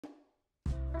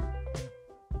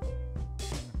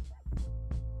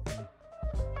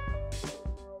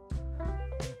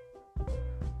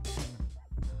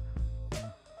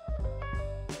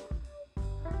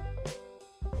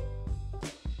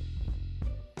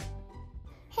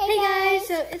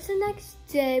so it's the next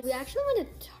day. We actually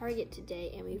went to Target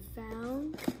today and we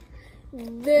found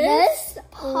this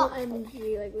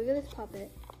OMG. Like, look at this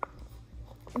puppet.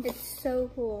 It's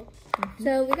so cool.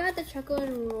 So we got the Chuckle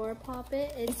and Roar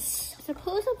puppet. It's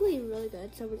supposedly really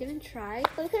good, so we're gonna try.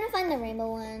 But we couldn't find the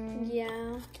rainbow one.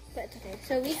 Yeah, but it's okay.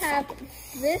 So we have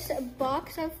this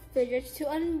box of fidgets to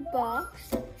unbox.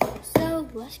 So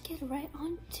let's get right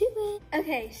on to it.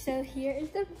 Okay, so here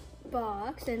is the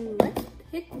box, and let's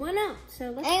pick one out.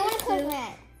 So let's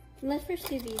first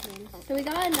do these ones. So we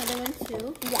got another one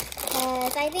too. Yeah,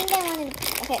 because I think I wanted.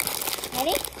 Okay,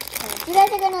 ready? You guys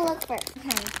are gonna look first. Okay,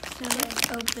 so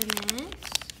let's open it.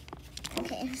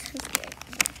 Okay, I'm so scared.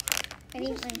 Ready?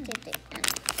 1, 2, 3.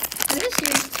 This is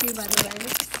series 2, by the way.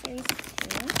 Series 2.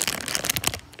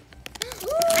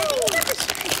 Ooh, I think we got the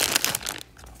shark.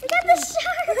 We got the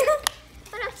shark.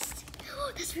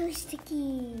 Oh, that's really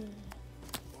sticky.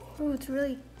 Oh, it's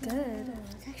really good.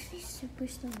 It's actually super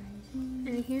amazing.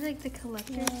 And here's like the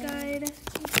collector's guide.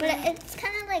 But it's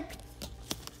kind of like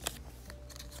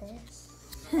this.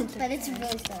 But it's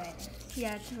really still right.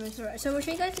 Yeah, it's really so. So we'll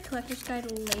show you guys the collector's guide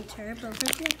later, but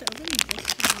first we have to open this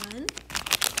one.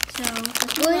 So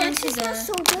it smells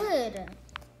so good. It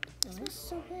smells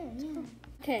so good. Yeah.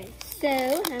 Okay, so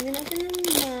I'm gonna open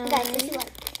mine. Guys, this is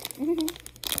like.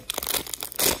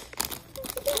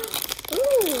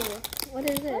 Ooh, what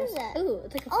is this? What is that? Ooh,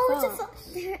 it's like a fox. Oh, it's a fox.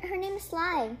 Her name is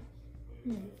Slime.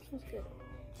 Smells good.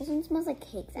 This one smells like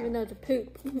cakes. Even though it's a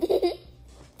poop.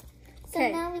 So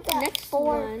now we got next 4.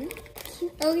 one.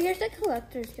 Oh, here's the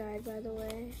collector's guide, by the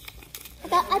way. I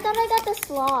thought I got the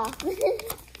sloth.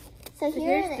 so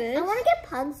here's this. I want to get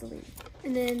Pugsley.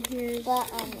 And then here's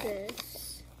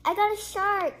this. I got a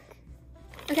shark.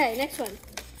 Okay, next one.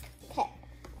 Okay.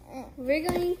 We're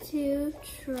going to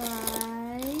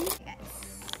try.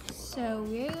 So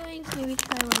we're going to maybe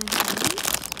try one of these.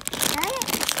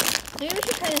 Alright. Maybe we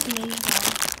should try this maze ball.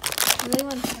 I really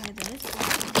want to try this.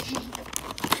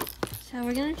 So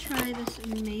we're gonna try this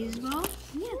maze ball.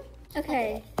 Yeah.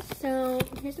 Okay, so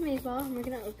here's the maze ball, and we're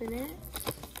gonna open it.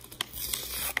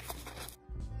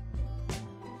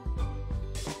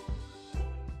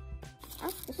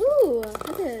 Ooh, look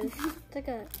at this. It's like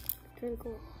it's really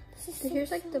cool. So here's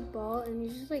like the ball, and you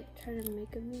just like try to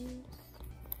make a maze.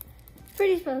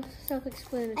 Pretty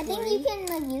self-explanatory. I think you can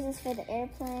like use this for the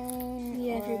airplane.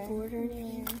 Yeah, if you're bored or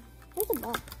anything. Here's a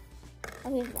ball.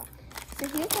 Oh, here's a ball. So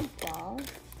here's a ball.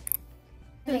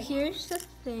 So here's the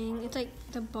thing. It's like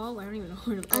the ball. I don't even know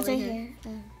where to put it. Right here.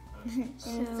 And So,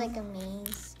 it's like a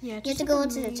maze. Yeah, You have to go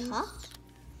into the top.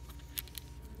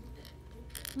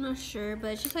 I'm not sure,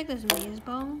 but it's just like this maze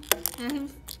ball. And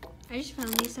I just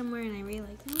found these somewhere, and I really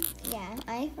like them. Yeah,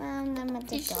 I found them at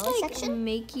the dollar like section.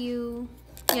 Make you.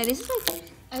 Yeah, this is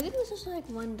like. I think this is like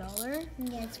 $1.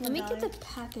 Yeah, it's $1. Let me get the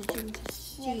packaging to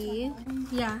see.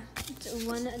 Yeah, it's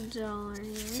 $1.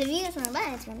 So if you guys want to buy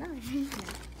it, it's $1.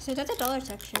 So that's a dollar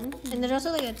section, and there's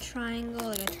also like a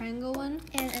triangle one,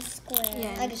 and a square,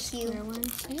 yeah, like a square cube one.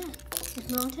 So yeah, let's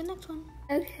move on to the next one.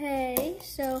 Okay,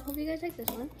 so hope you guys like this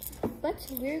one, but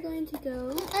we're going to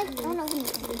go. I don't know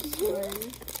this one.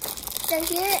 So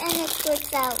here, and it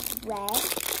squirts out red.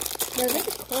 No, this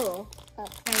is coral. Oh.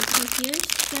 Okay, so here's the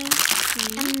thing.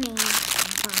 Amazing.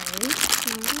 So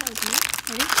we're gonna open it.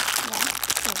 Ready?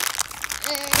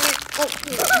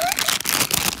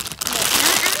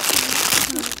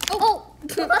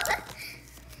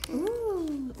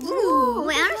 Ooh,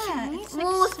 wait, actually,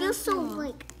 oh, it feels so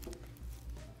like.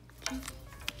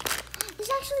 It's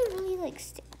actually really like.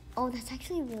 Oh, that's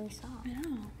actually really soft. I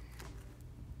know.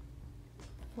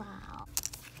 Wow.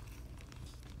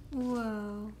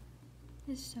 Whoa,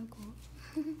 this is so cool.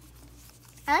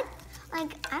 I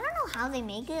don't know how they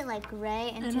make it like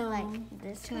gray into like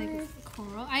this to color. like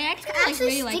coral. I actually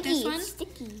really like this one. It's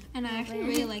sticky. And I actually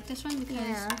really like this one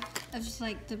because of just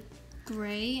like the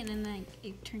gray, and then like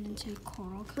it turned into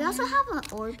coral color. We also have an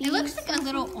Orbeez. It looks like a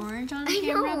little orange on the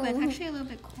camera, but it's actually a little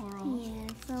bit coral. Yeah,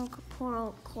 it's a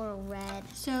little coral red.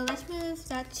 So let's move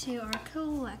that to our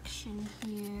collection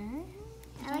here.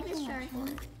 I like this shark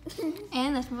one.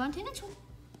 And let's move on to the next one.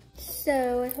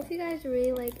 So I hope you guys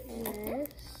really like this.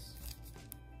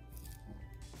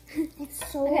 It's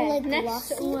so Okay, like next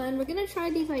glossy. one, we're gonna try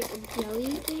these like jelly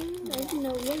things. I don't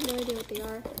know, we have no idea what they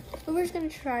are, but we're just gonna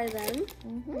try them.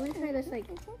 We're gonna try this like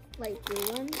light blue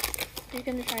one. We're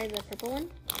gonna try the purple one.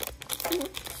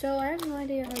 So I have no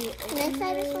idea how you open Can I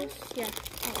try this one? Yeah.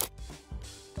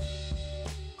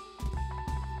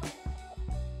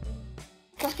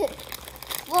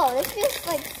 Whoa, this feels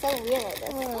like so weird like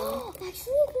this. Whoa.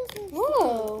 Actually, it feels like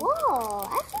Whoa. Whoa.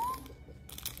 Actually,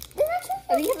 this actually feels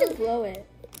I think you have to blow it.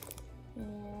 Yeah.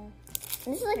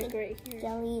 This is like right here.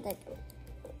 jelly, like.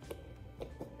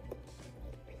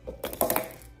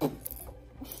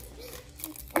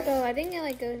 So I think it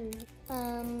like goes in.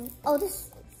 Oh, this.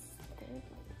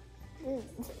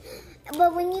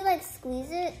 But when you like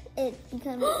squeeze it, it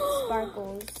becomes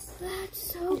sparkles.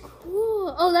 That's so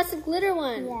cool. Oh, that's the glitter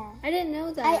one. Yeah. I didn't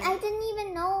know that. I didn't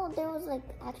even know there was like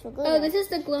actual glitter. Oh, this is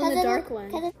the glow in the dark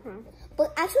one.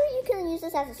 But actually, you can use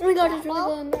this as a. Oh my god, it's really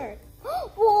glow in the dark.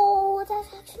 Whoa,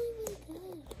 that's actually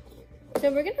really good.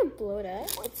 So we're gonna blow it up.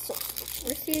 Oh, it's so.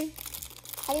 Let's see.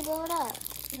 How do you blow it up?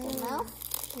 With your mouth?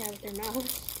 Yeah, with your mouth.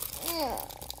 Yeah.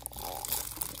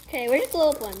 Okay, we're just blow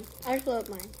up one. I'll just blow up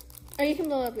mine. Or you can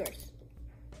blow up yours.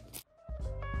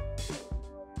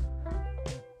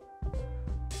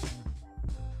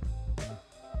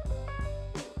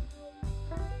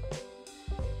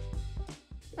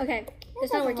 Okay,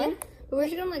 it's not working. But we're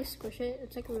just gonna like squish it.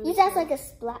 It's like really. Use that as like a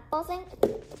splat ball thing.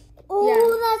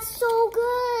 Oh, that's so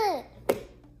good.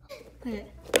 Okay.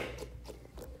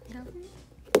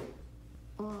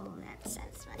 Oh, that's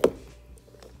satisfying.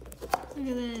 Look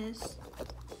at this.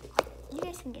 You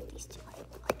guys can get these too.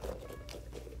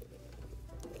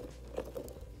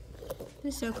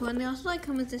 This is so cool. And they also like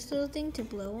come with this little thing to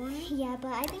blow on. Yeah,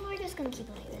 but I think we're just gonna keep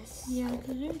it like this. Yeah,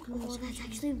 because they're cool. Oh, that's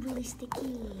actually really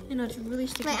sticky. I know, it's really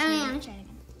sticky. Wait, I'm gonna try it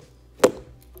again.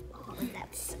 Oh,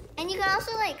 that's. And you can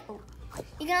also like,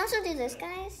 you can also do this,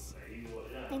 guys.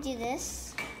 Like do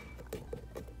this.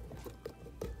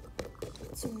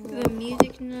 It's really The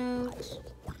music notes.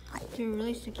 They're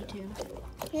really sticky too.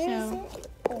 so,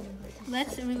 oh,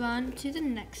 let's move on to the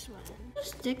next one. They'll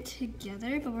stick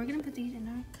together, but we're gonna put these in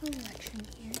our collection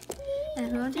here.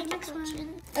 And move on to the next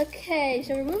one. Okay,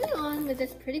 so we're moving on with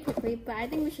this pretty quickly, but I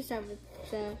think we should start with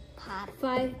the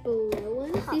Five Below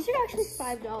ones. These are actually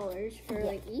 $5 for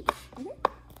like each. Look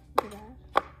at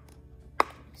that.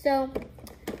 So,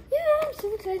 yeah, I'm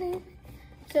so excited.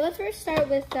 So let's first start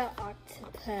with the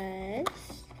octopus.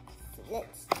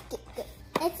 let's get good.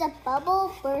 It's a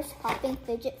bubble burst popping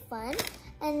fidget fun,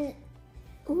 and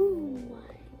Ooh.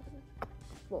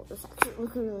 whoa, this actually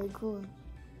looks really cool.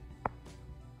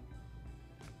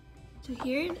 So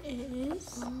here it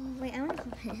is. Oh, wait, I want to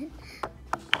open it.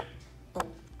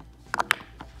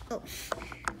 Oh.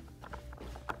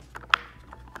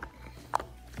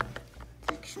 It's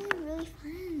actually really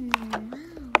fun.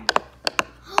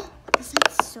 Wow. This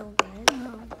looks so good.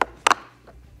 Oh.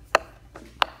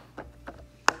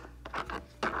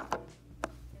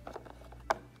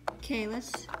 Okay,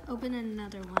 let's open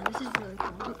another one. This is really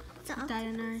cool. Put that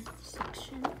in our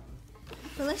section.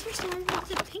 But let's just start with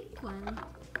the pink one.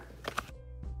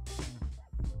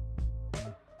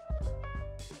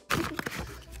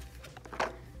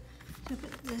 So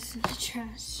put this in the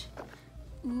trash.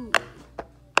 Ooh.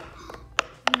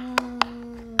 Whoa.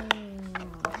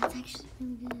 That's actually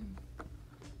really good.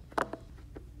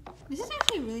 This is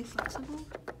actually really flexible.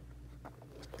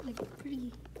 Like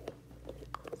pretty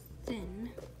thin.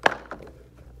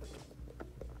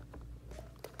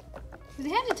 They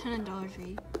had a ton of Dollar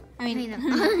Tree. I mean,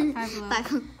 Five Below.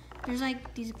 Five. There's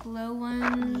like these glow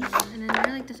ones, and then there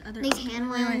are like this other. These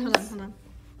hand Wait, hold on, ones. hold on.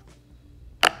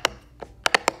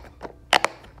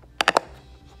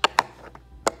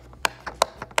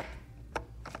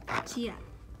 So yeah,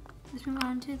 let's move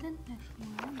on to the next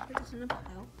one. Put this in a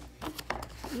pile.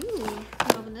 Ooh, can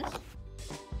I open this?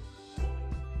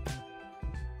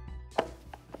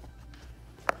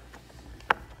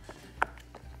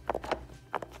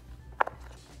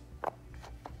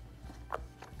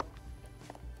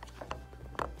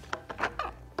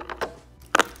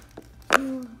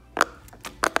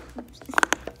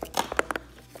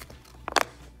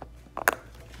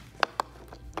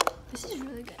 This is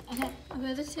really good. Okay, I'll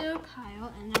put this to a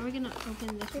pile, and now we're gonna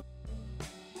open this.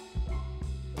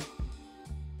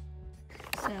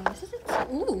 So this is it.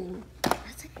 Ooh,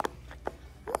 That's like,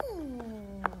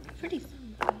 ooh. pretty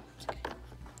thin.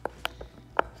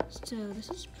 So this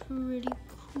is pretty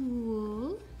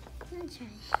cool. I'm gonna try.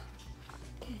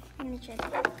 Okay. I'm gonna try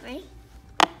that. Ready?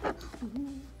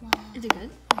 Wow. Is it good?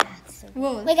 That's so good.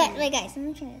 Whoa. Wait, guys, let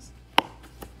me try this.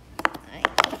 Alright.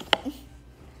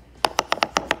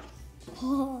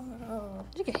 Oh.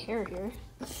 There's like a hair here.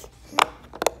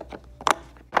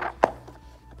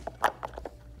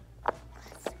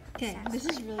 Okay, this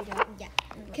is really good. Yeah.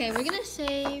 Okay, we're gonna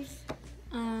save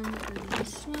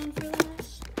this one for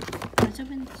last. Let's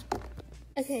open this one.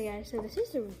 Okay, guys, so this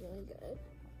is really good.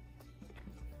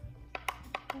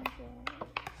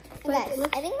 Guys,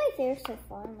 I think my favorite so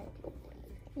far might be.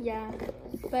 Yeah,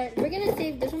 but we're gonna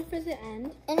save this one for the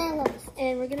end. And I love this.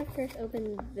 And we're gonna first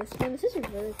open this one. This is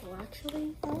really cool,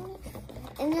 actually.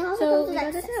 And then also So we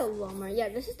got this at Walmart. Yeah,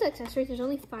 this is the accessories. There's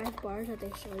only 5 bars that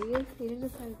they show you. These are the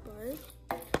 5 bars.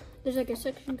 There's like a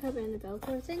suction cup and a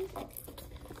Velcro thing.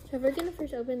 So we're gonna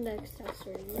first open the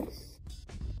accessories.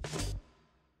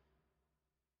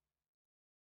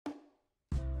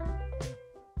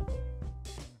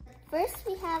 First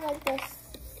we have like this.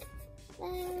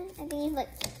 I think it's like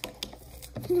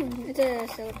It's a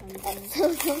silicone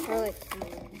thing. Or like,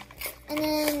 and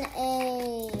then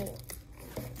a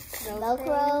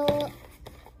Velcro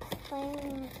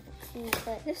thing to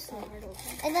put. this is so hard to open.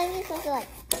 And then you're supposed to like.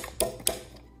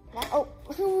 Oh,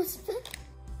 almost.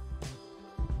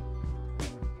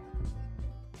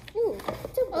 Ooh.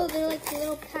 Oh, they're like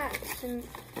little packs and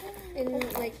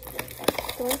like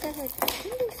the ones that like I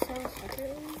think they sell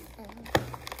separately.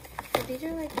 But these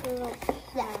are like little packs.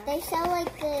 Yeah, they sell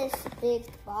like this big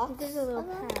box. These are little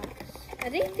packs. I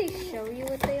think they show you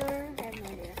what they are. I have no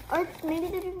idea. Or maybe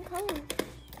they're different colors.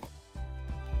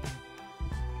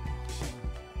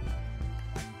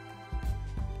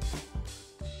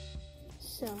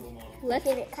 So let's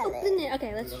Favorite color. open it.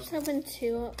 Okay, let's just open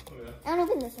 2. I don't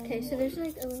open this one. Okay, so there's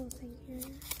like a little thing here.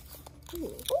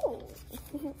 Ooh.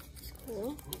 It's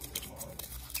cool.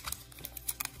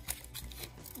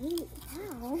 Ooh,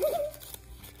 wow.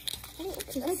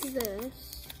 It's like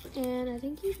this, and I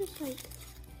think you just like.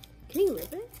 Can you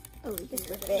rip it? Oh, you can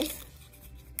rip it.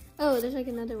 Oh, there's like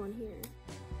another one here.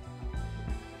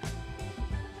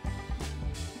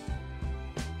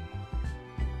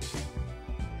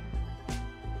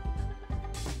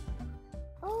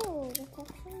 Oh, that's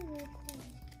actually really cool.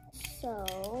 So,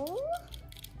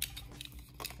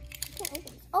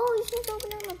 oh, you supposed to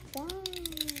open it on the bottom.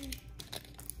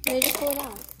 No, you just pull it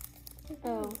out.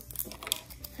 Oh.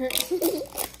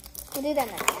 We'll do that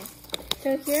next time.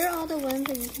 So here are all the ones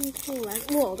that you can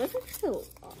collect. Whoa, that's actually a lot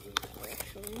more,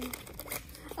 actually.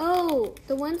 Oh,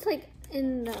 the ones like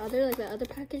in the other, like the other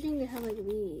packaging, they have like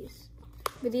these.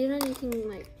 But these ones you can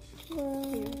like.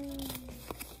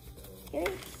 Here's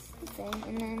the thing,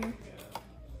 and then.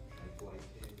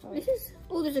 This is.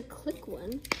 Oh, there's a click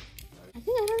one. I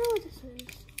don't know what this is.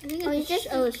 I think it's just.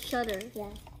 Oh, it's shutter.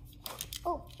 Yeah.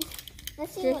 Oh,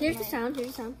 let's see. Here's the sound. Here's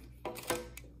the sound.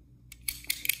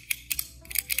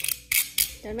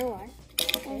 Don't know why.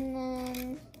 Okay. And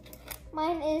then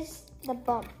mine is the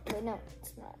bump. Wait, no,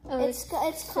 it's not. Oh, it's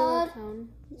called silicone.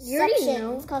 You already suction.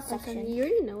 know. It's called suction. You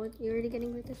already know what you're already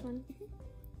getting with this one.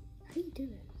 How do you do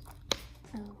this?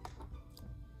 Oh.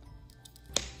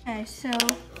 Okay, so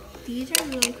these are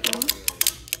really cool.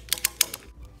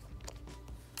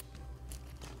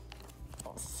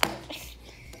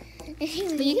 But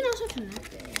you can also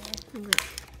connect it.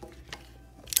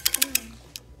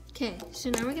 Okay, so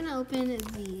now we're gonna open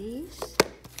these.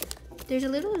 There's a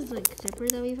little like zipper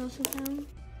that we've also found.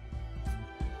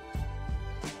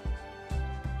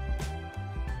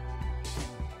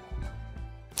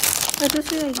 It's supposed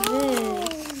to be like this.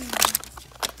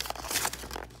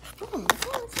 Oh,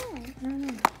 what's that? I don't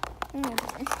know.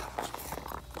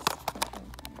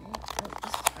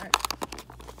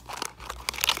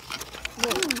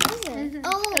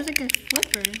 Oh, It's like a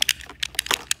flipper.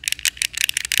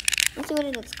 let's see what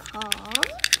it's called.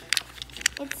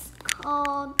 It's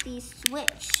called the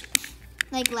switch,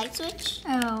 like light switch.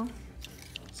 Oh.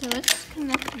 So let's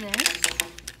connect this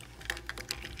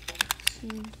to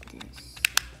this.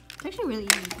 It's actually really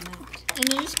easy to connect. And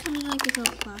they're just coming like this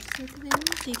little plastic thing,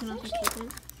 so you can also keep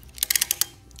it.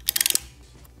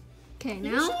 Okay,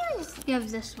 now we have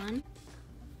this one.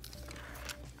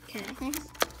 Okay.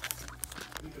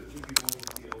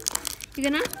 You're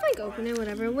gonna have to like open it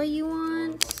whatever way you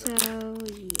want, so yeah.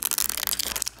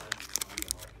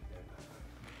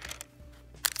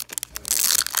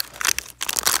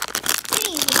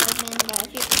 Pretty easy to open, but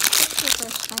if it's your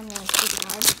first time, like super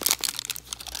hard.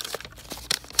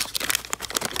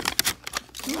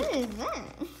 What is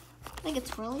that? Like a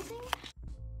twirly thing?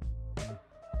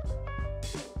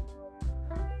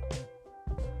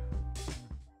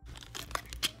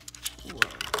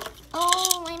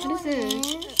 Oh, I know What is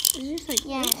this? Is it just like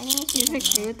Yeah, this? I think it's You're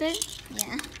just okay with it?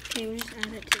 Yeah. Okay, we'll just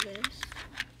add it to this.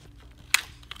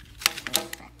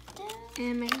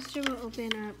 And my sister will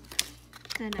open up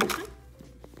the next one.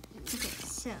 Okay,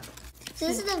 so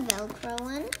this is the Velcro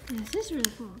one. Yes, this is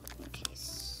really cool. Okay.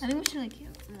 I think we should like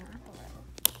it more.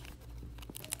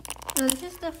 So this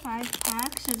is the 5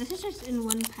 pack. So this is just in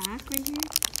one pack right here.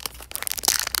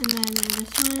 And then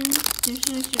this one, there's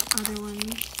just the other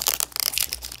ones.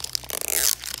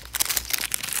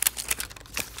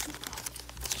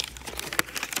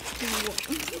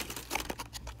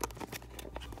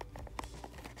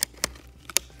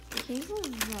 These are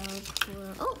really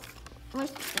cool. Oh,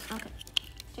 where's this? Okay,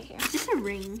 it's right here. Is this a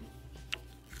ring?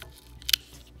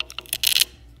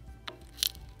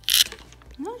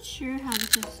 I'm not sure how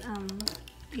this is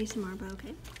ASMR, but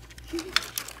okay.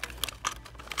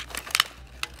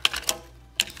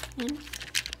 And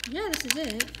yeah, this is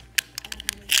it.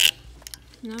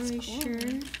 Not really sure.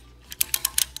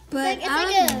 But it's out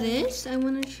like of this, I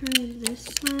want to try this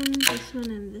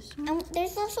one, and this one.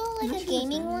 There's also like a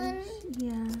gaming one.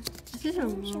 Yeah. This is a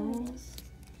roll.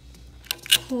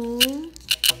 Pull,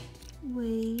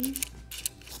 wave,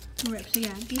 rip. So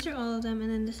yeah, these are all of them. And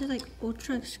then this is like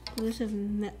ultra exclusive.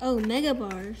 Mega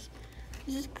bars.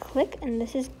 This is click and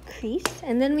this is crease.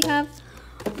 And then we have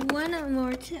one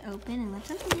more to open, and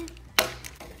let's open it.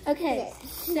 Okay,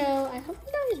 so I hope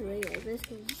you guys really like this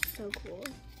because it's so cool.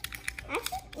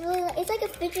 Actually, well, it's like a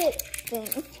fidget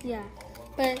thing. Yeah,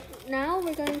 but now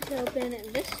we're going to open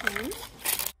this one.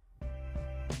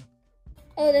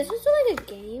 Oh, this is like a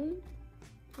game.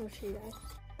 I'll show you guys.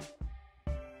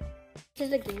 This is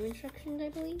the game instructions, I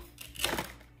believe.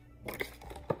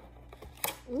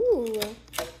 Ooh,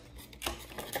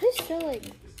 this is so like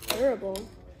durable.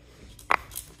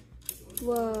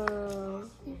 Whoa.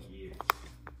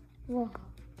 Whoa,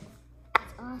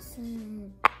 that's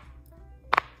awesome.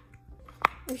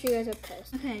 I'll show you guys up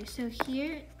close. Okay, so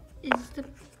here is the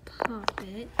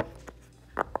puppet.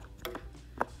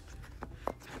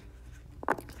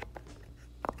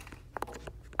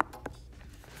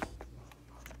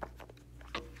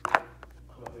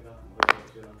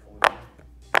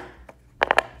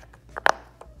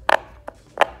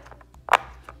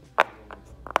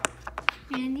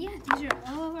 And yeah, these are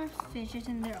all of our fidgets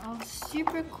and they're all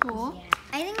super cool. Yeah.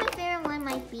 I think my favorite one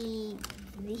might be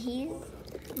these.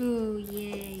 Ooh,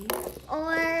 yay.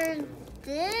 Or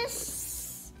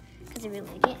this, because I really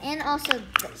like it. And also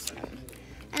this one.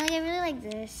 I really like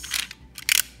this.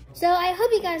 So I hope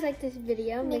you guys like this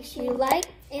video. Make sure you like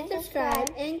and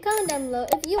subscribe and comment down below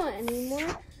if you want any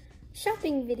more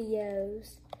shopping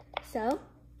videos. So,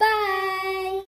 bye!